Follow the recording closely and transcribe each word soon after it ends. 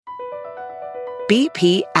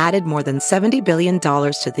BP added more than $70 billion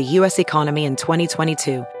to the U.S. economy in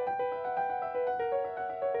 2022.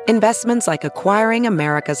 Investments like acquiring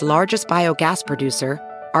America's largest biogas producer,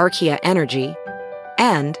 Archaea Energy,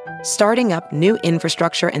 and starting up new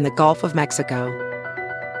infrastructure in the Gulf of Mexico.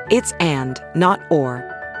 It's and, not or.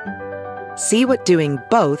 See what doing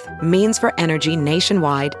both means for energy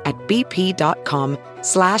nationwide at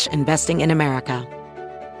bp.com/investing in America.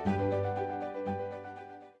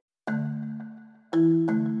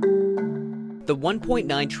 The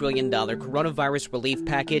 $1.9 trillion coronavirus relief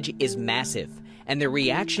package is massive, and the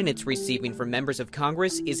reaction it's receiving from members of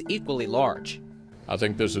Congress is equally large. I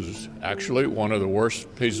think this is actually one of the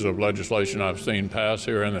worst pieces of legislation I've seen pass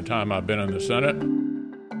here in the time I've been in the Senate.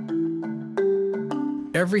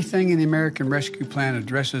 Everything in the American Rescue Plan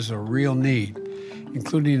addresses a real need,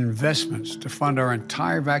 including investments to fund our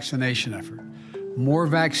entire vaccination effort, more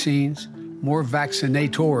vaccines, more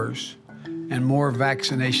vaccinators, and more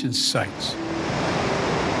vaccination sites.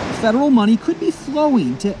 Federal money could be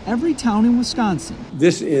flowing to every town in Wisconsin.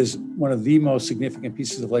 This is one of the most significant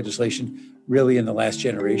pieces of legislation really in the last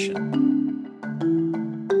generation.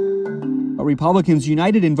 But Republicans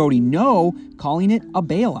united in voting no, calling it a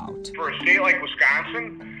bailout. For a state like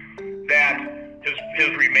Wisconsin that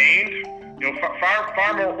has remained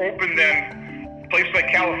far more open than places like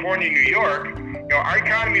California and New York, our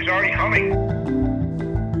economy is already humming.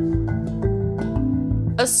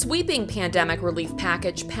 A sweeping pandemic relief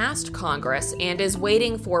package passed Congress and is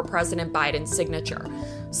waiting for President Biden's signature.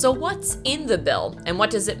 So what's in the bill, and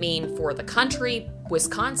what does it mean for the country,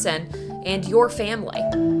 Wisconsin, and your family?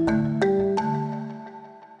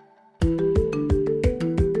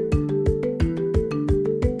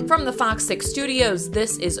 From the Fox 6 studios,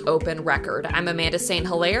 this is Open Record. I'm Amanda St.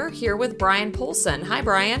 Hilaire, here with Brian Polson. Hi,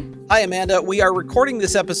 Brian. Hi, Amanda. We are recording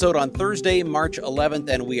this episode on Thursday, March 11th,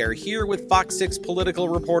 and we are here with Fox 6 political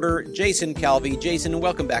reporter Jason Calvi. Jason,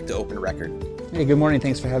 welcome back to Open Record. Hey, good morning.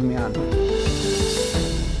 Thanks for having me on.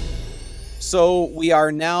 So we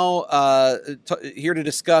are now here to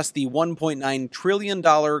discuss the $1.9 trillion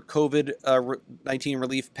COVID-19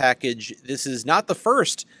 relief package. This is not the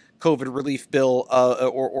first COVID relief bill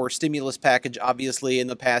or stimulus package. Obviously, in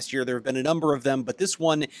the past year, there have been a number of them, but this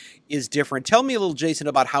one is different. Tell me a little, Jason,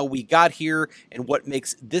 about how we got here and what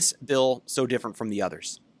makes this bill so different from the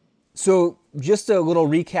others. So just a little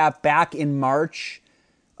recap. Back in March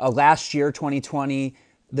last year, 2020,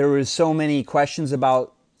 there was so many questions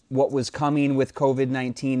about what was coming with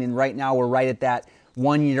COVID-19, and right now we're right at that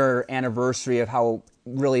one-year anniversary of how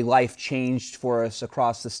really life changed for us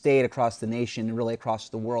across the state, across the nation, and really across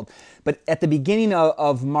the world. But at the beginning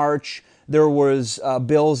of March, there was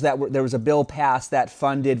there was a bill passed that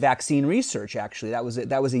funded vaccine research. Actually, that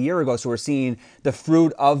was a year ago. So we're seeing the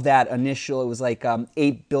fruit of that initial. It was like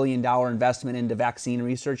 $8 billion investment into vaccine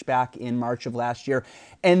research back in March of last year,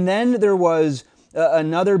 and then there was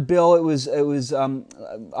another bill. It was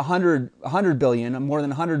 $100 billion, more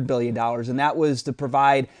than $100 billion, and that was to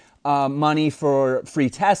provide money for free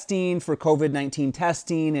testing, for COVID-19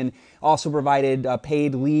 testing, and also provided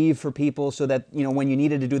paid leave for people so that, when you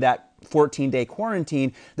needed to do that 14-day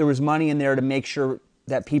quarantine, there was money in there to make sure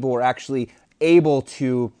that people were actually able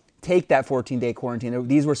to take that 14-day quarantine.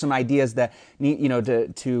 These were some ideas that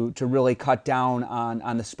to really cut down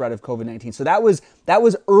on the spread of COVID-19. So that was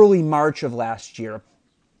early March of last year.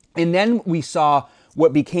 And then we saw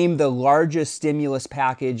what became the largest stimulus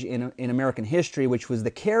package in American history, which was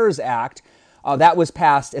the CARES Act. That was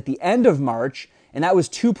passed at the end of March, and that was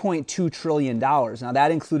 $2.2 trillion. Now,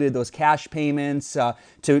 that included those cash payments to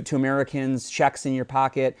Americans, checks in your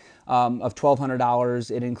pocket of $1,200.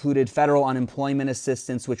 It included federal unemployment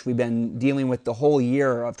assistance, which we've been dealing with the whole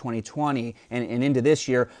year of 2020 and into this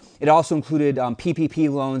year. It also included PPP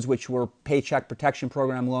loans, which were Paycheck Protection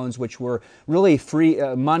Program loans, which were really free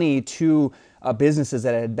money to businesses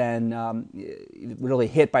that had been really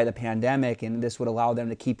hit by the pandemic, and this would allow them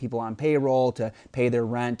to keep people on payroll, to pay their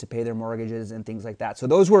rent, to pay their mortgages, and things like that. So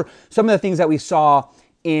those were some of the things that we saw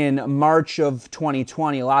in March of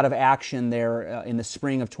 2020, a lot of action there in the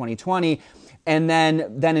spring of 2020. And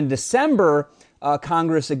then in December,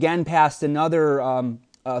 Congress again passed another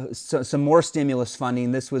some more stimulus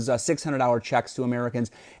funding. This was $600 checks to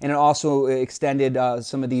Americans, and it also extended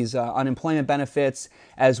some of these unemployment benefits,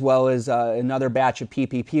 as well as another batch of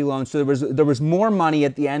PPP loans. So there was more money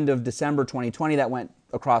at the end of December 2020 that went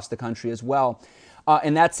across the country as well.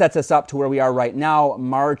 And that sets us up to where we are right now.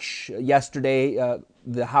 March, yesterday,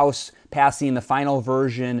 the House passing the final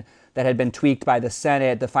version that had been tweaked by the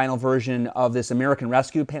Senate, the final version of this American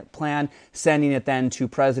Rescue Plan, sending it then to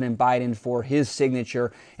President Biden for his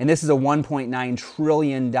signature. And this is a $1.9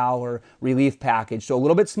 trillion relief package. So a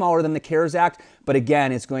little bit smaller than the CARES Act, but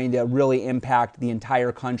again, it's going to really impact the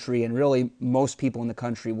entire country, and really most people in the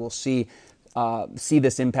country will see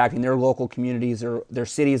this impacting their local communities, or their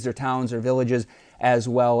cities, their towns, their villages, as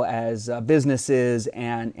well as businesses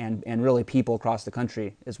and really people across the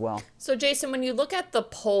country as well. So Jason, when you look at the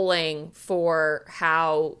polling for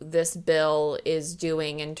how this bill is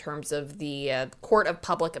doing in terms of the court of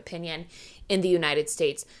public opinion in the United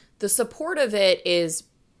States, the support of it is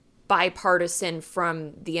bipartisan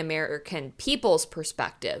from the American people's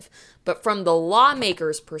perspective, but from the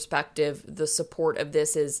lawmakers' perspective, the support of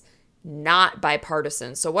this is not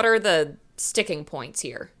bipartisan. So what are the sticking points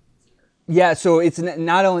here? Yeah, so it's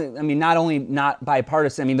not only not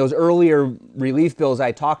bipartisan. I mean, those earlier relief bills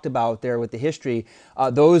I talked about there with the history,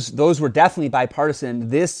 those were definitely bipartisan.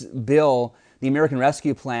 This bill, the American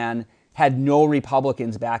Rescue Plan, had no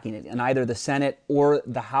Republicans backing it in either the Senate or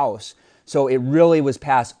the House. So it really was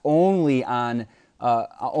passed only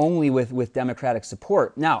with Democratic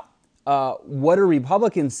support. Now, what are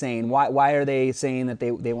Republicans saying? Why are they saying that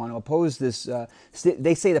they want to oppose this?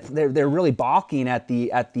 They say that they're really balking at the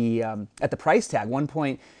price tag,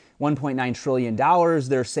 $1.9 trillion.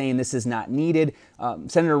 They're saying this is not needed.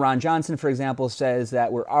 Senator Ron Johnson, for example, says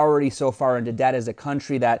that we're already so far into debt as a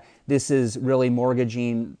country that this is really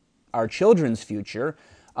mortgaging our children's future.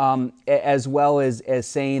 As well as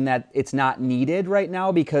saying that it's not needed right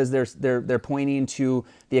now because they're pointing to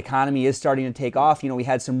the economy is starting to take off. You know, we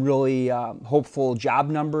had some really hopeful job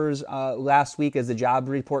numbers last week as the job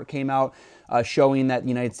report came out, showing that the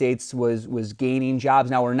United States was gaining jobs.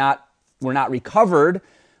 Now we're not recovered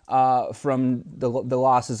from the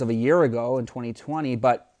losses of a year ago in 2020,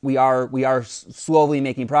 but we are slowly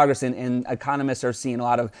making progress, and economists are seeing a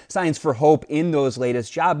lot of signs for hope in those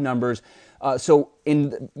latest job numbers.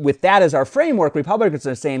 With that as our framework, Republicans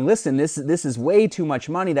are saying, listen, this is way too much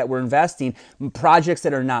money that we're investing in projects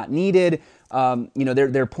that are not needed.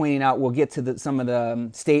 They're pointing out, we'll get to some of the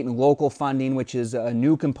state and local funding, which is a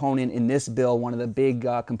new component in this bill, one of the big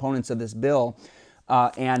components of this bill.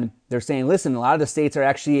 And they're saying, listen, a lot of the states are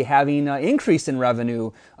actually having an increase in revenue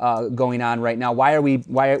going on right now. Why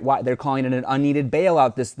they're calling it an unneeded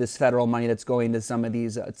bailout, this federal money that's going to some of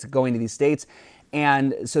these, it's going to these states.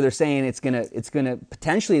 And so they're saying it's gonna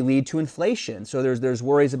potentially lead to inflation. So there's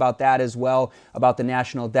worries about that as well, about the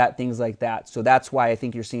national debt, things like that. So that's why I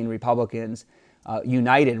think you're seeing Republicans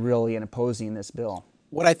united really in opposing this bill.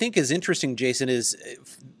 What I think is interesting, Jason, is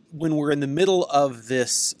when we're in the middle of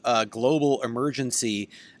this global emergency,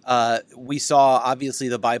 we saw obviously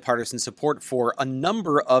the bipartisan support for a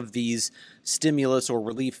number of these stimulus or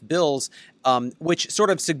relief bills, which sort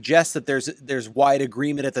of suggests that there's wide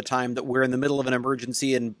agreement at the time that we're in the middle of an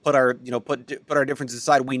emergency and put our differences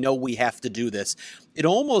aside. We know we have to do this. I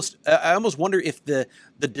almost wonder if the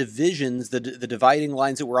divisions, the dividing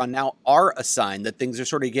lines that we're on now are a sign that things are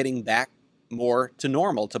sort of getting back more to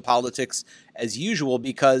normal, to politics as usual,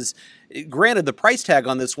 because granted the price tag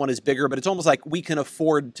on this one is bigger, but it's almost like we can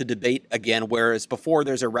afford to debate again, whereas before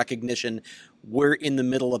there's a recognition we're in the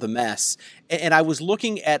middle of a mess. And I was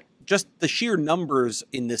looking at just the sheer numbers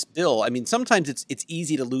in this bill. I mean, sometimes it's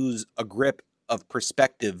easy to lose a grip of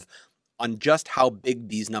perspective on just how big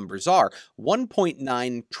these numbers are.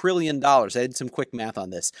 $1.9 trillion. I did some quick math on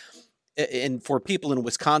this. And for people in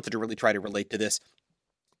Wisconsin to really try to relate to this,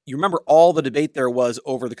 you remember all the debate there was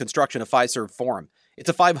over the construction of Fiserv Forum. It's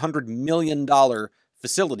a $500 million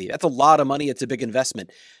facility. That's a lot of money. It's a big investment.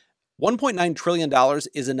 $1.9 trillion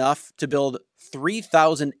is enough to build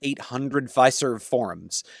 3,800 Fiserv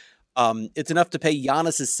Forums. It's enough to pay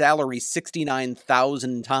Giannis's salary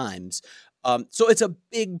 69,000 times. So it's a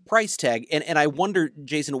big price tag. And I wonder,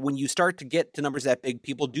 Jason, when you start to get to numbers that big,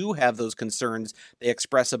 people do have those concerns they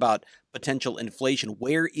express about potential inflation.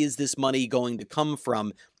 Where is this money going to come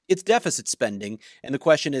from? It's deficit spending. And the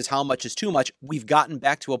question is, how much is too much? We've gotten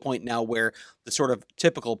back to a point now where the sort of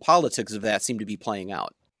typical politics of that seem to be playing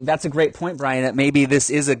out. That's a great point, Brian, that maybe this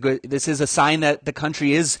is a sign that the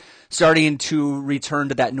country is starting to return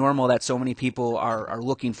to that normal that so many people are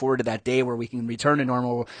looking forward to, that day where we can return to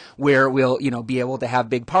normal, where we'll, be able to have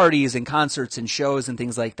big parties and concerts and shows and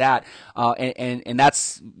things like that. And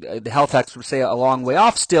that's, the health experts say, a long way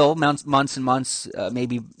off still, months and months,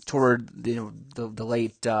 maybe toward the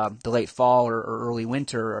late fall or early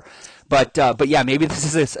winter. But yeah, maybe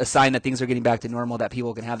this is a sign that things are getting back to normal, that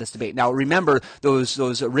people can have this debate. Now, remember those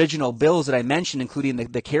original bills that I mentioned, including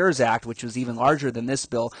the CARES Act, which was even larger than this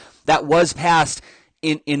bill, that was passed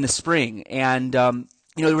in the spring. And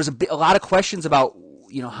there was a lot of questions about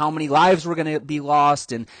how many lives were going to be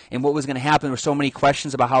lost and what was going to happen. There were so many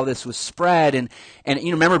questions about how this was spread. And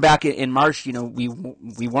remember back in March, we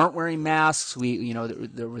weren't wearing masks.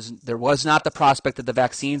 There was not the prospect that the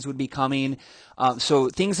vaccines would be coming. So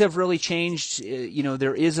things have really changed.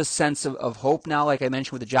 There is a sense of hope now, like I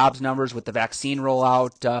mentioned, with the jobs numbers, with the vaccine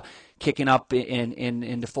rollout kicking up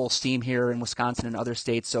into full steam here in Wisconsin and other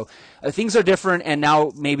states. So things are different, and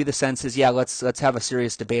now maybe the sense is, let's have a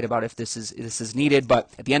serious debate about if this is needed. But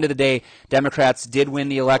at the end of the day, Democrats did win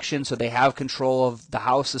the election, so they have control of the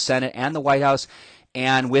House, the Senate, and the White House.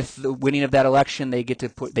 And with the winning of that election, they get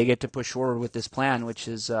to push forward with this plan, which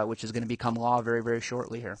is going to become law very, very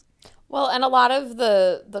shortly here. Well, and a lot of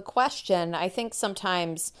the question, I think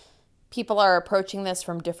sometimes people are approaching this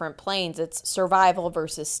from different planes. It's survival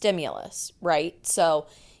versus stimulus, right? So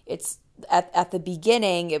it's at the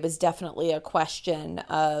beginning, it was definitely a question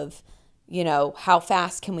of, how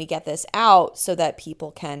fast can we get this out so that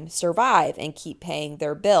people can survive and keep paying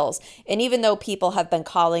their bills? And even though people have been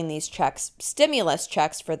calling these checks stimulus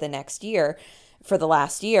checks for the last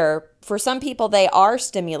year, for some people, they are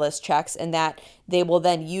stimulus checks, and that they will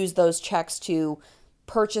then use those checks to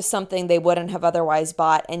purchase something they wouldn't have otherwise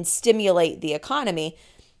bought and stimulate the economy.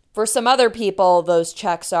 For some other people, those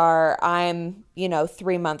checks are, I'm,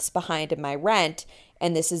 3 months behind in my rent,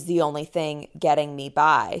 and this is the only thing getting me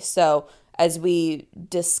by. So as we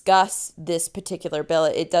discuss this particular bill,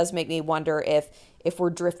 it does make me wonder if we're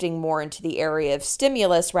drifting more into the area of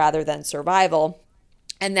stimulus rather than survival.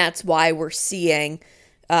 And that's why we're seeing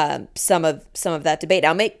some of that debate.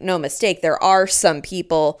 Now, make no mistake, there are some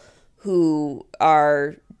people who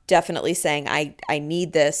are definitely saying, I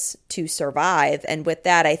need this to survive. And with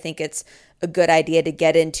that, I think it's a good idea to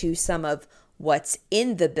get into some of what's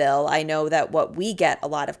in the bill. I know that what we get a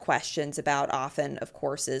lot of questions about often, of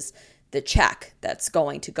course, is the check that's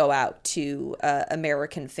going to go out to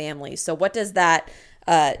American families. So what does that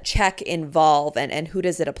check involve, and who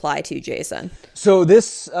does it apply to, Jason? So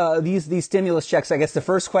these stimulus checks, I guess the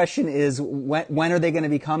first question is, when are they going to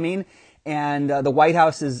be coming? And the White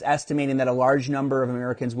House is estimating that a large number of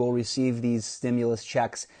Americans will receive these stimulus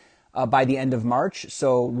checks by the end of March.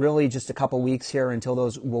 So really just a couple weeks here until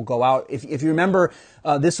those will go out. If you remember,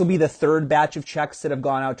 this will be the third batch of checks that have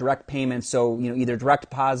gone out, direct payments. So, either direct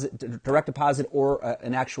deposit or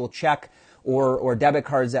an actual check or debit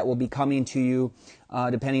cards that will be coming to you,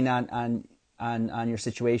 depending on your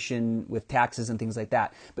situation with taxes and things like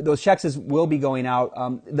that. But those checks will be going out.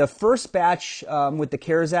 The first batch with the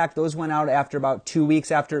CARES Act, those went out after about 2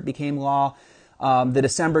 weeks after it became law. The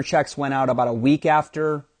December checks went out about a week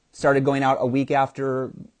after, started going out a week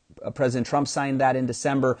after President Trump signed that in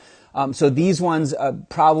December. So these ones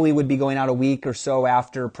probably would be going out a week or so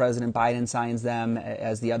after President Biden signs them,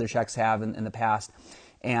 as the other checks have in the past.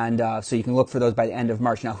 And so you can look for those by the end of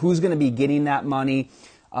March. Now, who's going to be getting that money?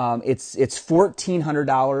 It's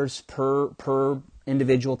 $1,400 per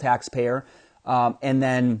individual taxpayer, and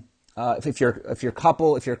then if you're a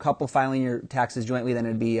couple filing your taxes jointly, then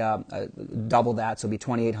it'd be double that, so it'd be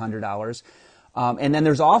 $2,800. And then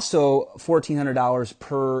there's also $1,400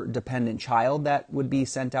 per dependent child that would be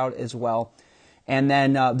sent out as well. And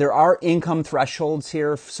then there are income thresholds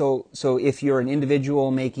here. So if you're an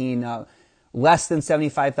individual making less than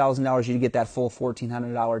 $75,000, you get that full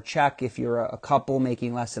 $1,400 check. If you're a couple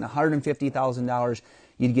making less than $150,000,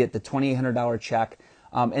 you'd get the $2,800 check.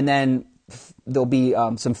 And then there'll be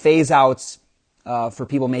some phase outs for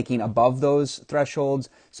people making above those thresholds.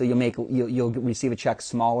 So you'll receive a check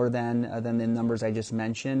smaller than the numbers I just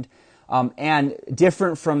mentioned. And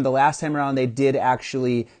different from the last time around, they did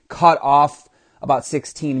actually cut off about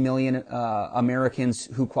 16 million Americans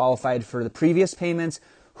who qualified for the previous payments,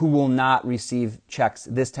 who will not receive checks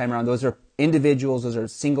this time around. Those are individuals. Those are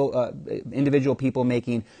single individual people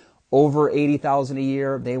making over $80,000 a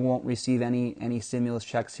year. They won't receive any stimulus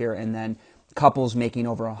checks here. And then couples making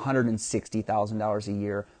over $160,000 a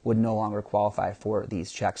year would no longer qualify for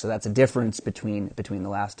these checks. So that's a difference between the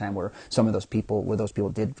last time where those people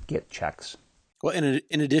did get checks. Well,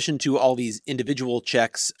 in addition to all these individual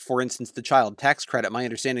checks, for instance, the child tax credit, my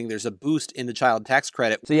understanding there's a boost in the child tax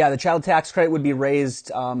credit. So yeah, the child tax credit would be raised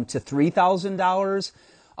to $3,000.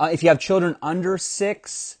 If you have children under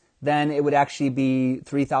 6, then it would actually be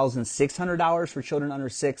 $3,600 for children under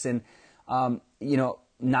 6. And,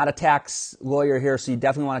 not a tax lawyer here, so you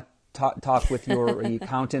definitely want to talk with your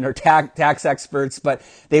accountant or tax experts, but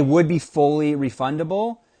they would be fully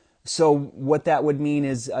refundable. So what that would mean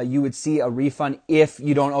is you would see a refund if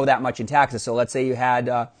you don't owe that much in taxes. So let's say you had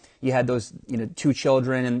those 2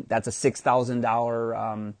 children, and that's a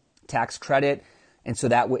 $6,000 tax credit. And so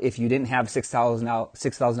that if you didn't have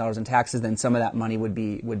 $6,000 in taxes, then some of that money would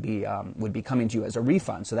be coming to you as a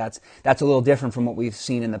refund. So that's a little different from what we've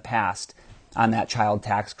seen in the past on that child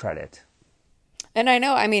tax credit. And I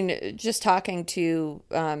know, I mean, just talking to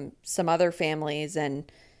some other families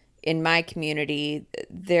and in my community,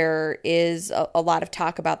 there is a lot of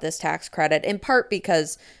talk about this tax credit, in part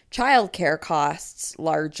because childcare costs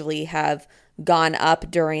largely have gone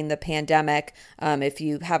up during the pandemic. If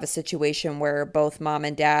you have a situation where both mom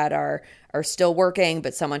and dad are still working,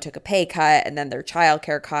 but someone took a pay cut and then their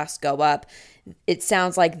childcare costs go up, it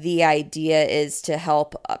sounds like the idea is to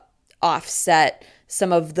help offset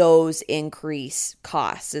some of those increased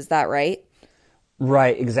costs. Is that right?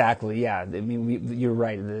 Right, exactly. Yeah, I mean, you're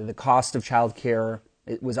right. The cost of childcare,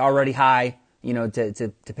 it was already high,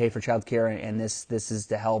 to pay for childcare, and this is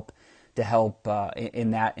to help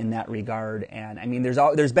in that regard. And I mean,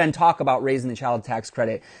 there's been talk about raising the child tax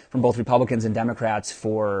credit from both Republicans and Democrats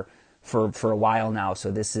for a while now.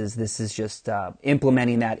 So this is just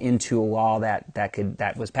implementing that into a law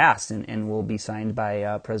that was passed and will be signed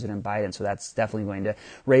by President Biden. So that's definitely going to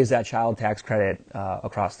raise that child tax credit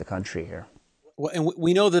across the country here. Well, and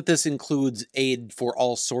we know that this includes aid for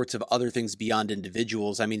all sorts of other things beyond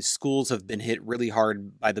individuals. I mean, schools have been hit really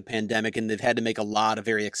hard by the pandemic, and they've had to make a lot of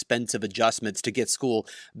very expensive adjustments to get school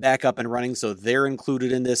back up and running. So they're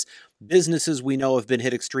included in this. Businesses we know have been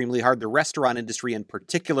hit extremely hard. The restaurant industry in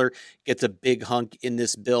particular gets a big hunk in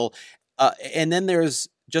this bill. And then there's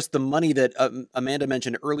just the money that Amanda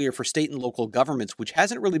mentioned earlier for state and local governments, which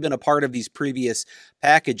hasn't really been a part of these previous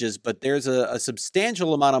packages, but there's a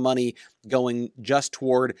substantial amount of money going just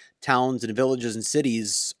toward towns and villages and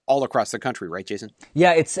cities all across the country, right, Jason?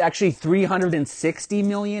 Yeah, it's actually $360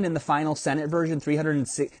 million in the final Senate version.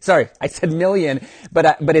 Sorry, I said million,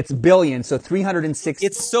 but it's billion, so 360.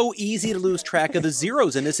 It's so easy to lose track of the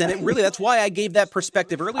zeros in this, and that's why I gave that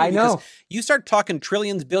perspective earlier. I know. Because you start talking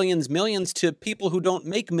trillions, billions, millions to people who don't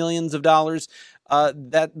make millions of dollars.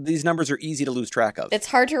 That these numbers are easy to lose track of. It's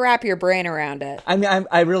hard to wrap your brain around it. I mean,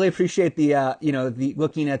 I really appreciate the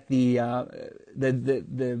looking at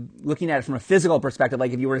looking at it from a physical perspective.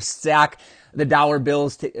 Like if you were to stack the dollar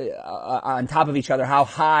bills on top of each other, how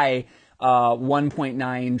high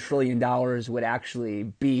 $1.9 trillion would actually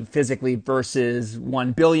be physically versus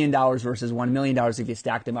 $1 billion versus $1 million if you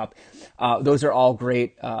stacked them up. Those are all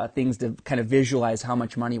great things to kind of visualize how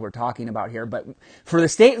much money we're talking about here. But for the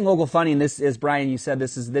state and local funding, this, as Brian, you said,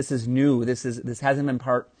 this is new. This hasn't been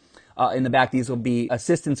part in the back. These will be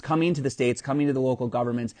assistance coming to the states, coming to the local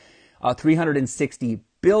governments, $360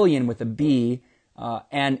 billion with a B.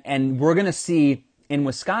 And we're going to see in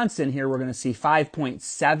Wisconsin here, we're going to see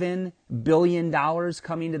 $5.7 billion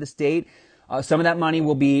coming to the state. Some of that money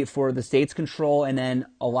will be for the state's control, and then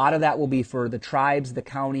a lot of that will be for the tribes, the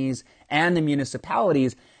counties, and the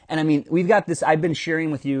municipalities. And I mean, we've got this, I've been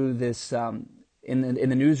sharing with you this in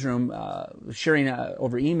the newsroom, sharing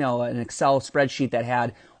over email an Excel spreadsheet that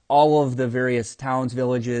had all of the various towns,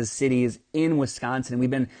 villages, cities in Wisconsin. We've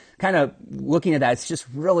been kind of looking at that. It's just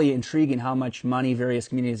really intriguing how much money various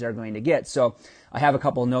communities are going to get. So I have a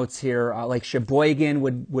couple of notes here. Like Sheboygan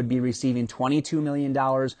would be receiving $22 million.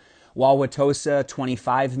 Wauwatosa,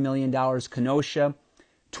 $25 million. Kenosha,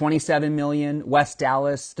 $27 million. West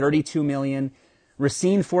Dallas, $32 million.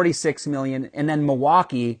 Racine, $46 million. And then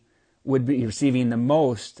Milwaukee would be receiving the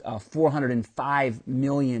most, $405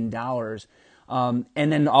 million. And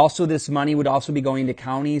then also this money would also be going to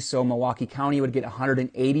counties. So Milwaukee County would get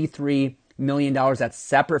 $183 million. That's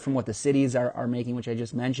separate from what the cities are making, which I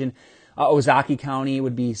just mentioned. Ozaukee County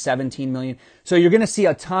would be $17 million. So you're going to see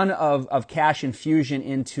a ton of cash infusion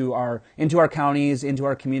into our counties, into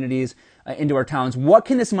our communities, into our towns. What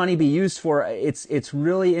can this money be used for? It's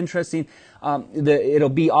really interesting. It'll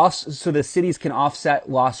be also so the cities can offset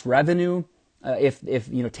lost revenue. If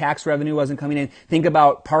tax revenue wasn't coming in, think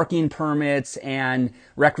about parking permits and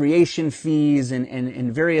recreation fees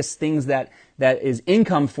and various things that is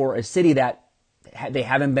income for a city that they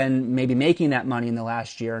haven't been maybe making that money in the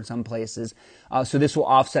last year in some places. So this will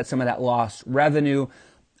offset some of that lost revenue.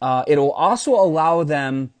 It'll also allow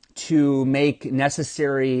them to make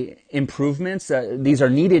necessary improvements. These are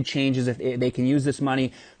needed changes if they can use this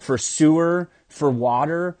money for sewer, for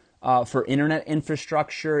water, for internet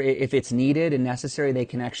infrastructure. If it's needed and necessary, they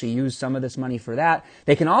can actually use some of this money for that.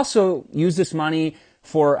 They can also use this money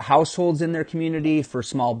for households in their community, for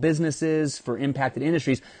small businesses, for impacted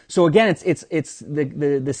industries. So again, it's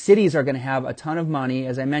the cities are going to have a ton of money.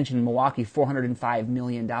 As I mentioned, Milwaukee, $405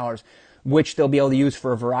 million, which they'll be able to use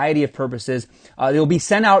for a variety of purposes. They'll be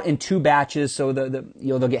sent out in two batches, so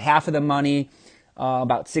they'll get half of the money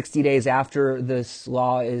about 60 days after this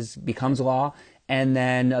law becomes law. and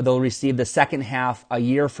then they'll receive the second half a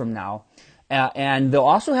year from now. And they'll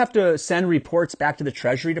also have to send reports back to the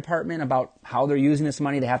Treasury Department about how they're using this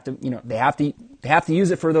money. They have to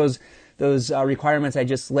use it for those requirements I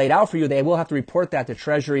just laid out for you. They will have to report that to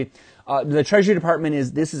Treasury. The Treasury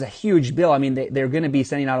Department this is a huge bill. I mean, they're going to be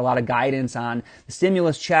sending out a lot of guidance on the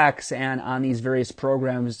stimulus checks and on these various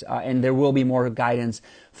programs, and there will be more guidance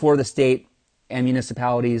for the state and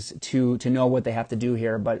municipalities to know what they have to do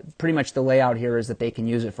here. But pretty much the layout here is that they can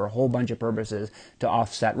use it for a whole bunch of purposes, to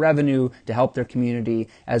offset revenue, to help their community,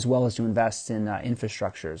 as well as to invest in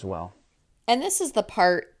infrastructure as well. And this is the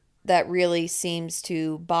part that really seems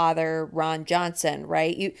to bother Ron Johnson,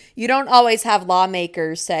 right? You don't always have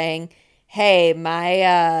lawmakers saying, "Hey,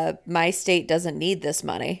 my state doesn't need this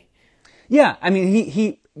money." Yeah, I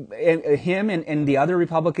mean, him and the other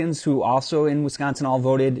Republicans who also in Wisconsin all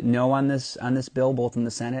voted no on this bill, both in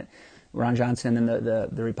the Senate, Ron Johnson, and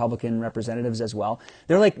the Republican representatives as well.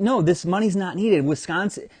 They're like, no, this money's not needed.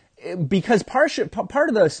 Wisconsin, because part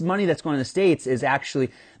of this money that's going to the states is actually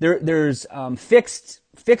there's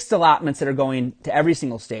fixed allotments that are going to every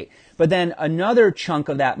single state. But then another chunk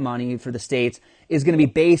of that money for the states is going to be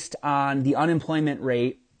based on the unemployment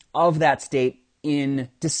rate of that state in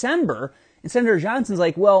December. And Senator Johnson's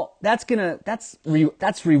like, well, that's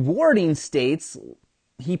rewarding states.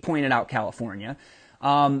 He pointed out California,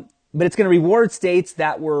 but it's going to reward states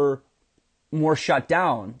that were more shut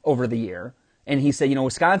down over the year. And he said,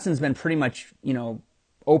 Wisconsin's been pretty much,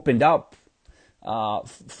 opened up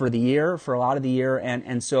for the year, for a lot of the year,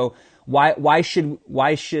 and so why should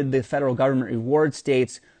the federal government reward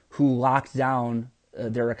states who locked down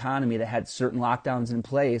their economy, that had certain lockdowns in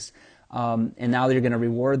place? And now they're going to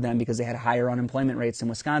reward them because they had higher unemployment rates than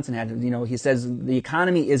Wisconsin had. He says the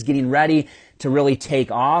economy is getting ready to really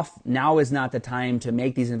take off. Now is not the time to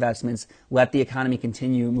make these investments. Let the economy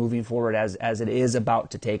continue moving forward as it is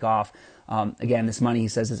about to take off. Again, this money, he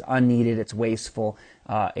says, is unneeded. It's wasteful.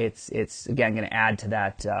 It's again going to add to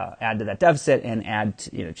that deficit and add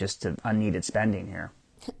to, just to unneeded spending here.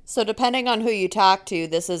 So depending on who you talk to,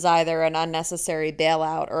 this is either an unnecessary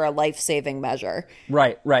bailout or a life-saving measure.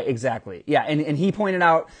 Right, exactly. Yeah, and he pointed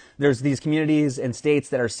out there's these communities and states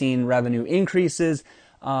that are seeing revenue increases,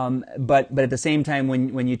 but at the same time,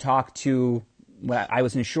 when you talk to, I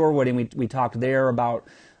was in Shorewood and we talked there about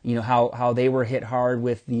how they were hit hard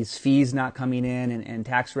with these fees not coming in and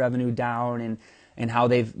tax revenue down and how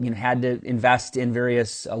they've had to invest in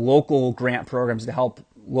various local grant programs to help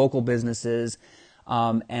local businesses.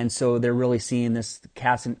 And so they're really seeing this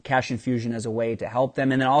cash infusion as a way to help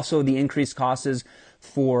them. And then also the increased costs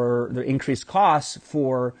for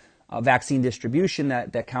vaccine distribution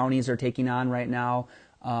that counties are taking on right now.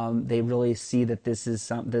 They really see that this is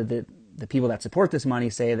the people that support this money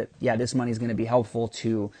say that, yeah, this money is going to be helpful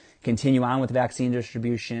to continue on with vaccine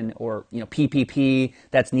distribution, or PPP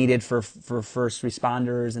that's needed for first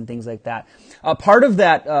responders and things like that. Part of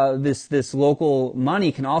that this local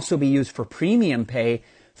money can also be used for premium pay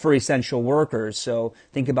for essential workers. So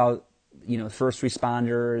think about first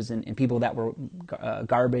responders and people that were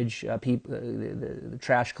garbage people, the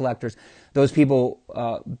trash collectors. Those people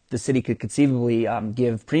the city could conceivably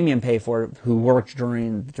give premium pay for, who worked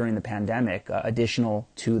during the pandemic, additional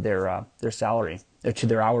to their salary, or to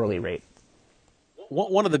their hourly rate.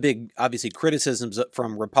 One of the big, obviously, criticisms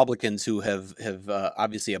from Republicans who have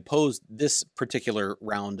obviously opposed this particular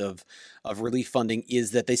round of relief funding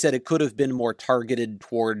is that they said it could have been more targeted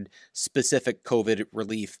toward specific COVID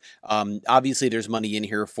relief. Obviously, there's money in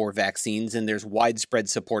here for vaccines, and there's widespread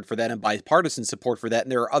support for that and bipartisan support for that.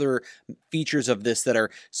 And there are other features of this that are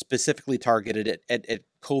specifically targeted at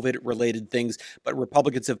COVID-related things, but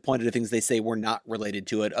Republicans have pointed to things they say were not related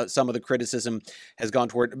to it. Some of the criticism has gone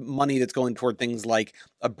toward money that's going toward things like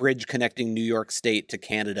a bridge connecting New York State to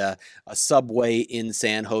Canada, a subway in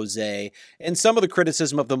San Jose, and some of the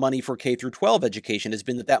criticism of the money for K through 12 education has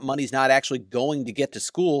been that money's not actually going to get to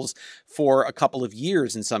schools for a couple of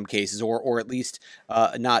years in some cases, or at least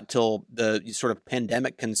not till the sort of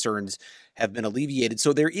pandemic concerns have been alleviated.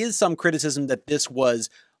 So there is some criticism that this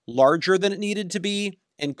was larger than it needed to be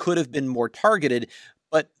and could have been more targeted.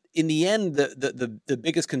 But in the end, the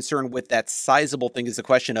biggest concern with that sizable thing is the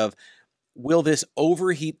question of, will this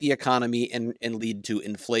overheat the economy and lead to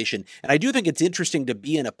inflation? And I do think it's interesting to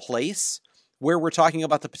be in a place where we're talking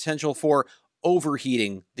about the potential for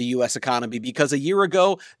overheating the U.S. economy, because a year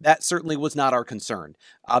ago, that certainly was not our concern.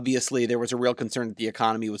 Obviously, there was a real concern that the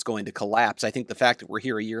economy was going to collapse. I think the fact that we're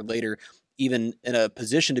here a year later, even in a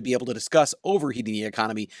position to be able to discuss overheating the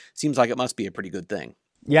economy, seems like it must be a pretty good thing.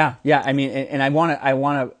 Yeah. I mean, and I want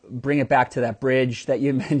to bring it back to that bridge that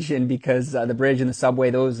you mentioned, because the bridge and the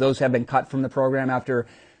subway, those have been cut from the program after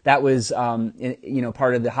that was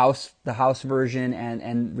part of the House version,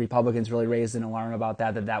 and Republicans really raised an alarm about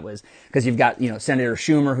that was because you've got Senator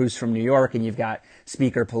Schumer, who's from New York, and you've got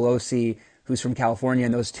Speaker Pelosi, who's from California,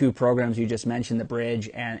 and those two programs you just mentioned, the bridge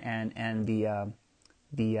and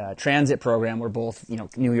the transit program, were both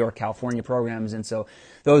New York, California programs, and so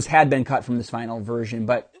those had been cut from this final version.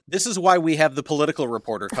 But this is why we have the political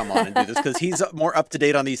reporter come on and do this, because he's more up to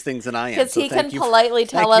date on these things than I am. Because he can politely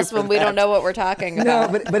tell us when we don't know what we're talking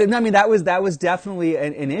about. No, but I mean that was definitely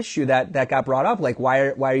an issue that got brought up. Like, why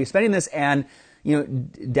are you spending this? And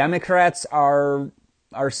Democrats are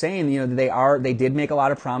saying they did make a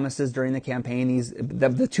lot of promises during the campaign.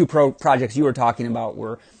 The two projects you were talking about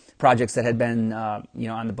were projects that had been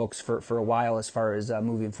on the books for a while as far as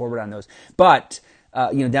moving forward on those. But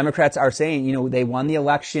Democrats are saying they won the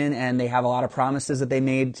election and they have a lot of promises that they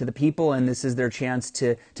made to the people, and this is their chance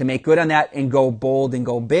to make good on that and go bold and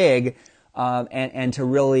go big, and to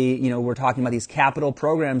really we're talking about these capital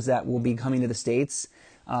programs that will be coming to the states.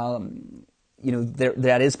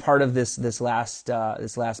 That is part of this last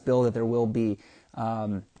bill, that there will be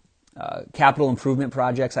capital improvement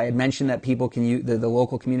projects. I had mentioned that people can use the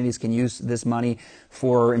local communities can use this money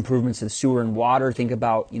for improvements to sewer and water. Think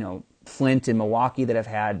about Flint and Milwaukee that have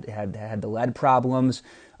had the lead problems.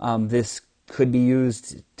 This could be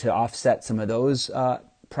used to offset some of those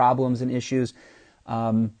problems and issues.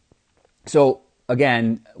 So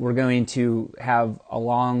again, we're going to have a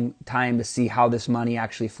long time to see how this money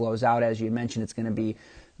actually flows out. As you mentioned, it's going to be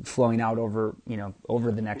flowing out over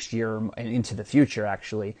the next year and into the future,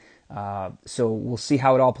 actually. So we'll see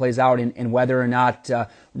how it all plays out, and whether or not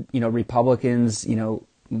Republicans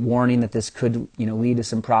warning that this could lead to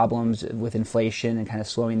some problems with inflation and kind of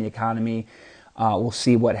slowing the economy. We'll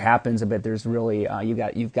see what happens. But there's really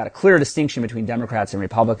you've got a clear distinction between Democrats and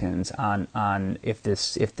Republicans on if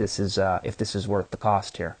this is worth the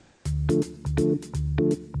cost here.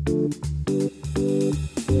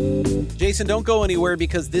 Jason, don't go anywhere,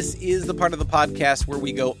 because this is the part of the podcast where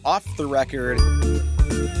we go off the record.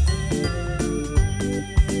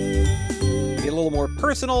 We get a little more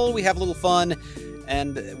personal, we have a little fun,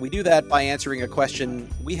 and we do that by answering a question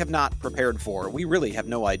we have not prepared for. We really have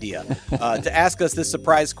no idea. To ask us this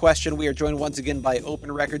surprise question, we are joined once again by Open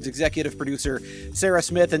Records executive producer Sarah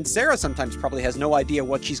Smith. And Sarah sometimes probably has no idea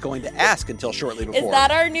what she's going to ask until shortly before. Is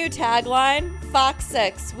that our new tagline? Fox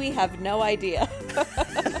 6, we have no idea.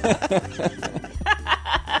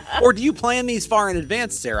 Or do you plan these far in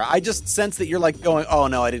advance, Sarah? I just sense that you're like going, oh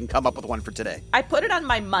no, I didn't come up with one for today. I put it on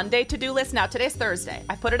my Monday to-do list. Now, today's Thursday.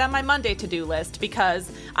 I put it on my Monday to-do list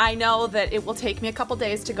because I know that it will take me a couple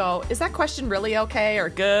days to go, is that question really okay or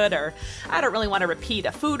good? Or I don't really want to repeat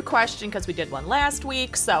a food question because we did one last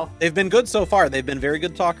week, so. They've been good so far. They've been very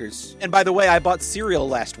good talkers. And by the way, I bought cereal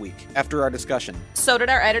last week after our discussion. So did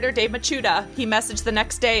our editor, Dave Machuda. He messaged the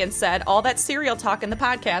next day and said all that cereal talk in the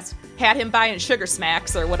podcast had him buying Sugar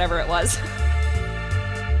Smacks or whatever it was.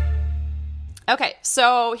 Okay,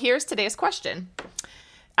 so here's today's question.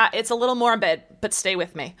 It's a little morbid, but stay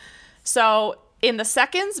with me. So, in the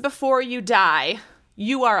seconds before you die,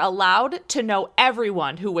 you are allowed to know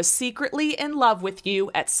everyone who was secretly in love with you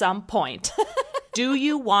at some point. Do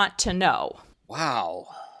you want to know? Wow.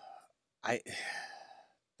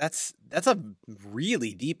 That's a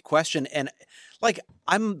really deep question. And like,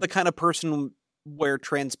 I'm the kind of person where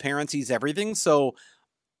transparency is everything. So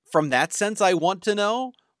from that sense, I want to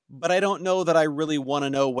know, but I don't know that I really want to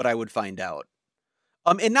know what I would find out.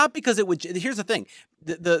 And not because it would, here's the thing,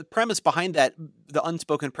 the premise behind that, the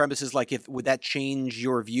unspoken premise is like, would that change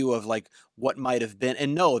your view of like what might have been?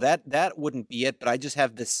 And no, that wouldn't be it. But I just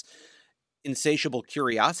have this insatiable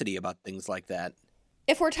curiosity about things like that.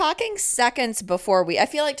 If we're talking seconds before I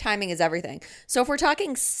feel like timing is everything. So if we're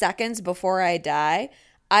talking seconds before I die,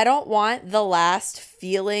 I don't want the last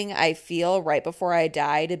feeling I feel right before I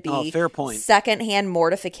die to be fair point. Secondhand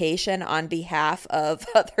mortification on behalf of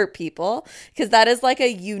other people, because that is like a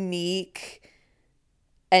unique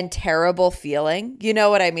and terrible feeling. You know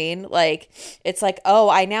what I mean? Like, it's like, oh,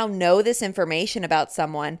 I now know this information about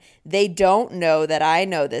someone. They don't know that I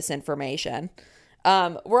know this information.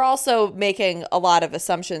 We're also making a lot of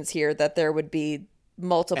assumptions here that there would be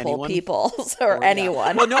multiple people or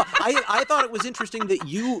anyone. Well, no, I thought it was interesting that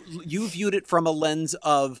you viewed it from a lens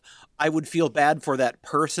of, I would feel bad for that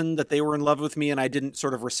person that they were in love with me and I didn't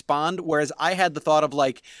sort of respond. Whereas I had the thought of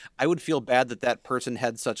like, I would feel bad that person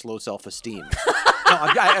had such low self-esteem. No,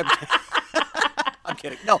 I'm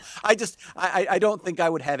kidding. No, I don't think I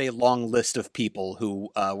would have a long list of people who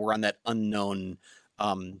were on that unknown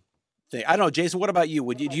thing. I don't know, Jason, what about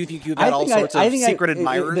you? Do you think you've had all sorts of secret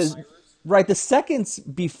admirers? Right. The seconds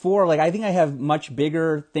before, like, I think I have much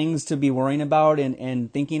bigger things to be worrying about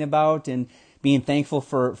and thinking about and being thankful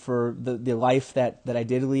for the life that I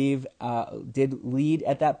did lead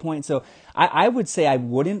at that point. So I would say I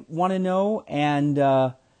wouldn't want to know. And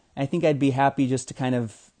I think I'd be happy just to kind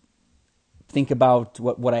of think about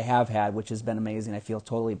what I have had, which has been amazing. I feel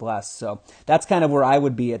totally blessed. So that's kind of where I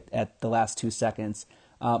would be at the last 2 seconds.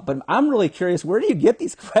 But I'm really curious, where do you get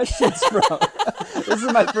these questions from? This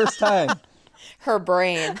is my first time. Her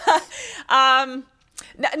brain.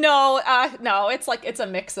 No, it's a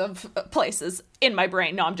mix of places in my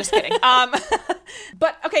brain. No, I'm just kidding.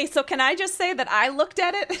 But okay, so can I just say that I looked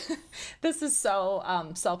at it? This is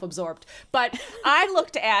so self-absorbed, but I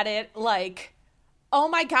looked at it like, oh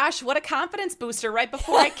my gosh, what a confidence booster right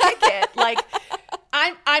before I kick it. Like,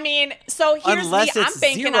 so here's Unless me. It's I'm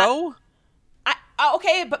banking zero? on.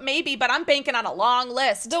 Okay, but I'm banking on a long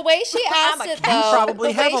list. The way she asked it, though, you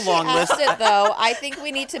probably have a long list. I think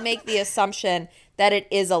we need to make the assumption that it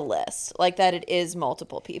is a list, like that it is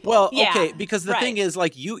multiple people. Well, okay, because the thing is,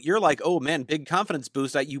 like, you're like, oh man, big confidence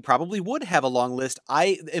boost. You probably would have a long list.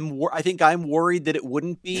 I think I'm worried that it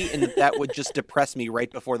wouldn't be, and that would just depress me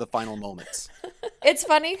right before the final moments. It's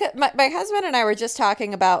funny. My husband and I were just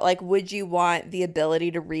talking about, like, would you want the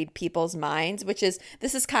ability to read people's minds?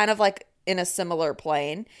 This is kind of like in a similar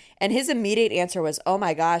plane. And his immediate answer was, oh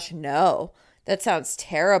my gosh, no, that sounds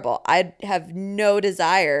terrible. I'd have no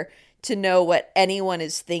desire to know what anyone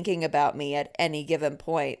is thinking about me at any given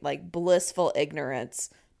point. Like, blissful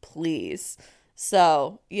ignorance, please.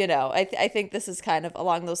 So, I think this is kind of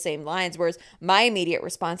along those same lines, whereas my immediate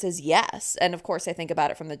response is yes. And of course, I think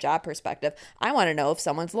about it from the job perspective. I want to know if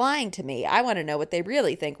someone's lying to me. I want to know what they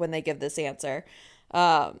really think when they give this answer.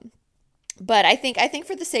 But I think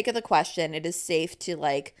for the sake of the question, it is safe to,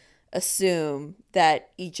 like, assume that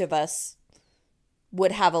each of us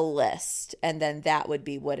would have a list, and then that would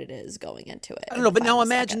be what it is going into it. I don't know, but now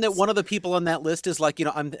imagine that one of the people on that list is like,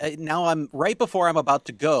 I'm right before I'm about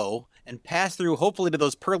to go and pass through, hopefully, to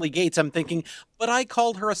those pearly gates. I'm thinking, but I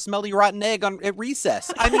called her a smelly rotten egg at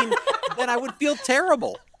recess. I mean, then I would feel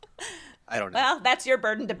terrible. I don't know. Well, that's your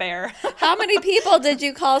burden to bear. How many people did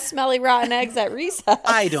you call smelly rotten eggs at recess?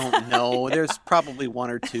 I don't know. There's probably one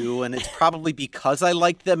or two, and it's probably because I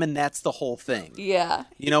liked them, and that's the whole thing. Yeah.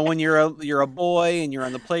 When you're a boy and you're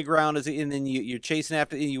on the playground, and then you're chasing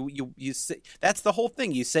after you say, that's the whole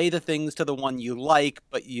thing. You say the things to the one you like,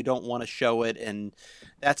 but you don't want to show it, and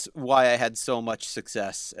that's why I had so much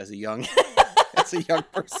success as a young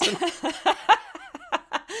person.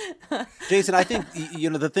 Jason, I think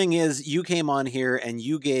the thing is, you came on here and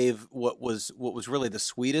you gave what was really the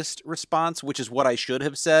sweetest response, which is what I should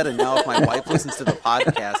have said. And now if my wife listens to the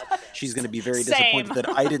podcast, she's going to be very disappointed that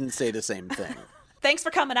I didn't say the same thing. Thanks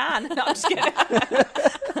for coming on. No, I'm just kidding.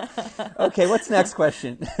 Okay, what's the next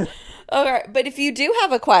question? All right, but if you do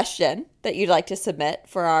have a question that you'd like to submit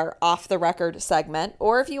for our Off the Record segment,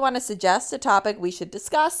 or if you want to suggest a topic we should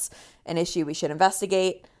discuss, an issue we should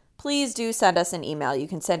investigate, please do send us an email. You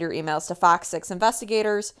can send your emails to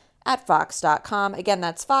fox6investigators@fox.com. Again,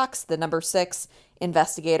 that's Fox, the number 6,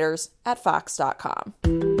 investigators@fox.com.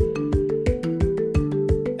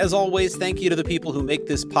 As always, thank you to the people who make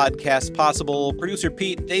this podcast possible. Producer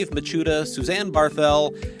Pete, Dave Machuda, Suzanne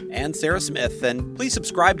Barthel, and Sarah Smith. And please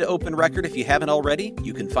subscribe to Open Record if you haven't already.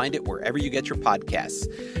 You can find it wherever you get your podcasts.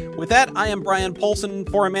 With that, I am Brian Polson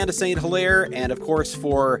for Amanda St. Hilaire, and of course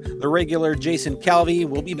for the regular Jason Calvi.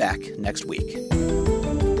 We'll be back next week.